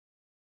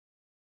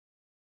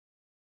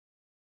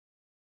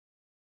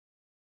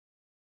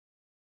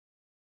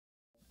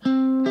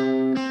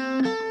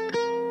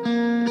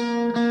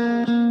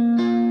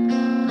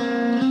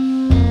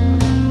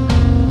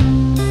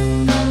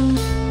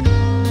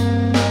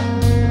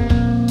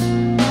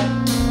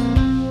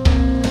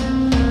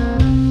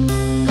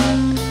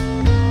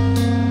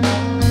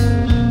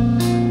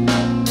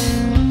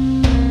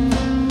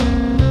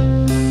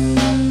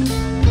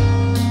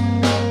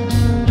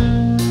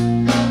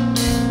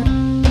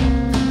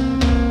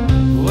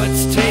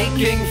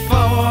taking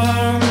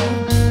form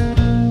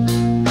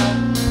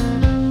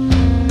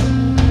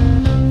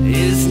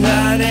is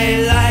not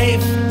a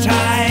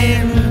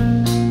lifetime.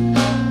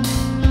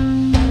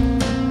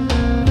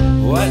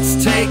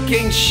 What's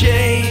taking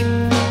shape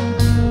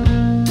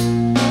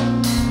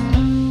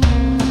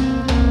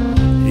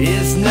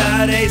is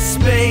not a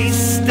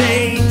space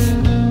state.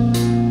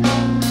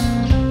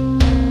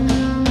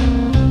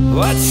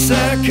 What's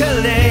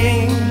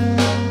circling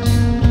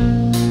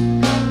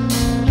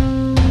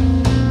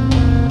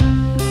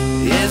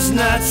is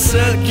not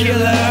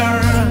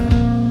circular.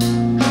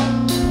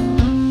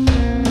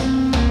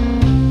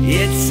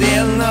 It's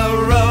in the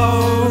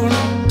road,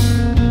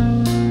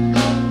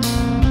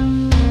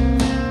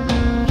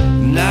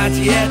 not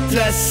yet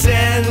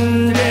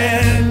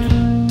ascended.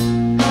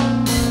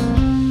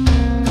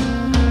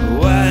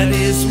 What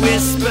is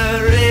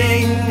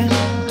whispering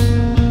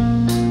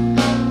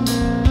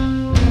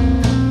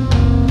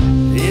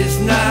is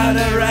not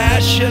a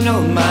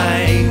rational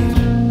mind.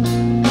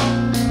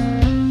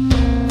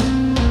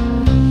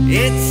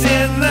 It's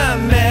in the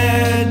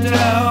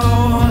meadow.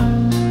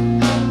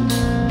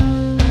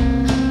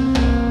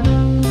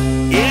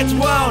 It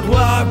won't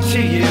walk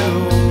to you.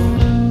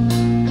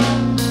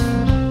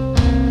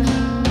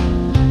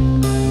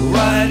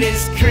 What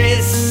is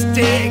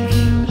Christic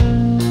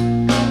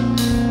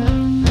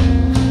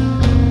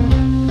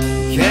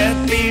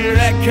can't be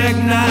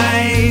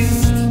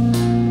recognized.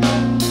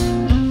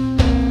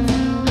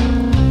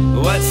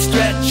 What's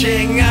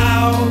stretching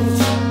out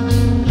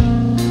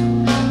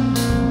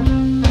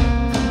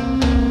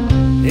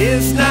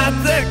is not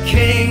the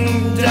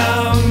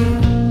kingdom.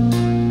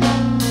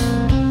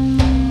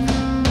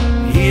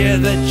 Hear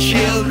the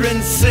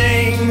children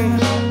sing.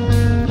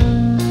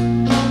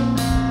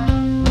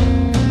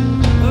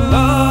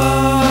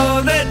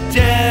 Oh, the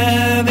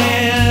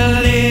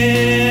devil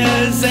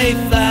is a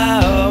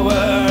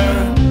flower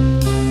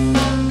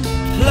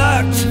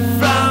plucked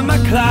from a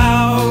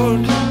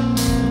cloud.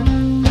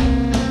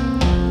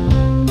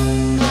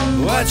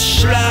 What's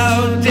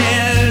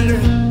shrouded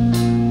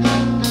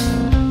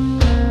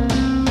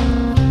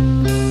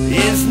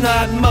is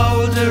not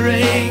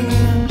moldering.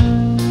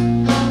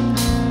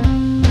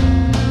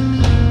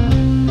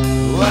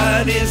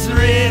 What is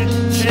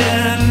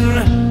written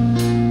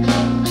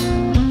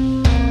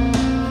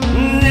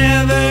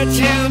never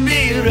to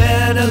be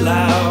read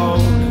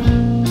aloud.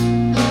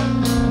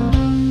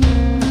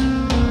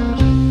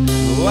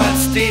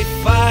 What's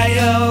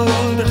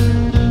defiled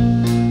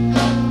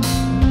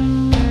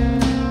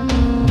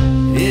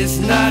is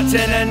not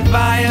an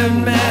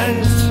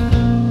environment.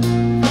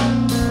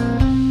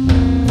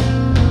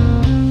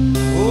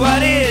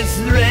 What is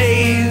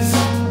raised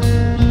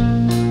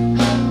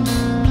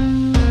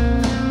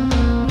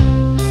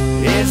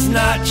is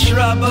not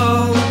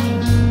troubled.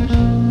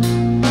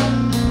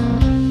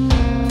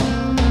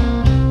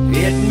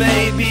 It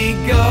may be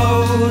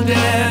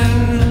golden,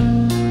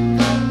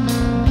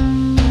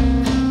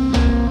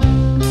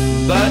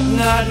 but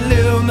not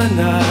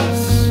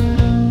luminous.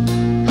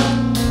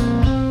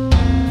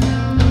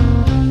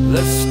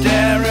 The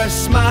starer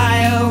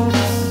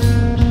smiles,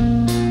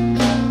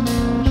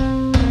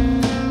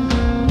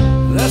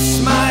 the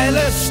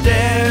smiler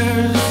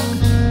stares.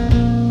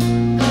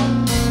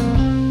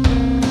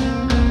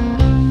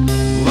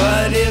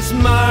 What is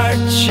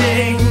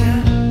marching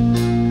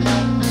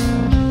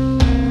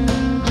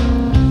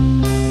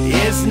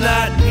is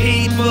not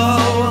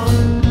people.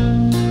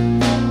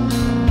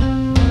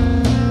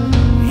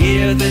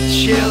 Hear the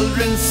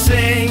children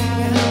sing.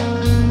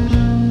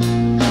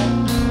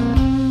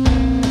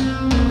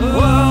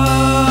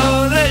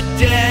 Oh, the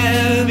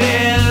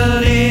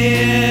devil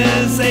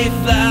is a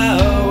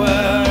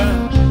flower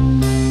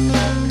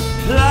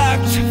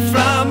plucked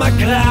from a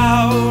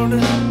cloud.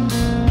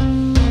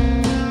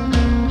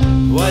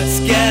 What's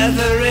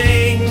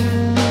gathering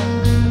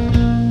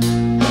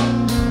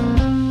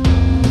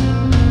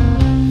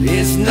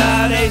is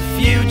not a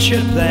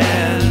future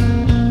plan.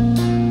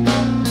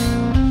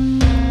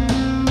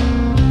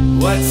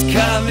 What's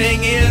coming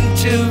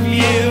into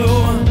view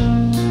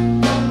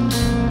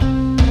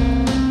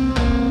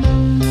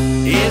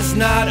is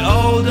not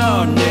old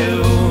or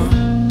new.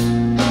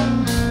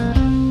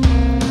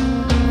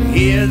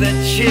 Hear the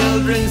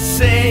children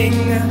sing.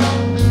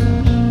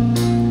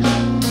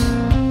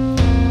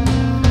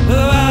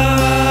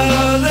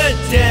 Oh, the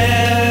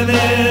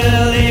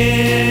devil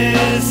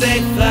is a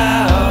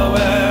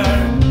flower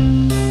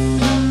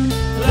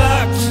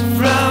plucked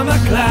from a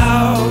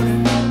cloud.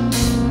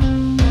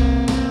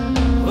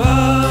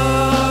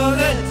 Oh,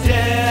 the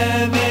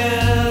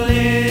devil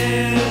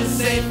is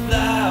a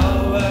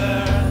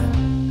flower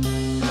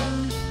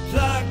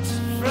plucked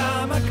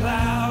from a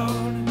cloud.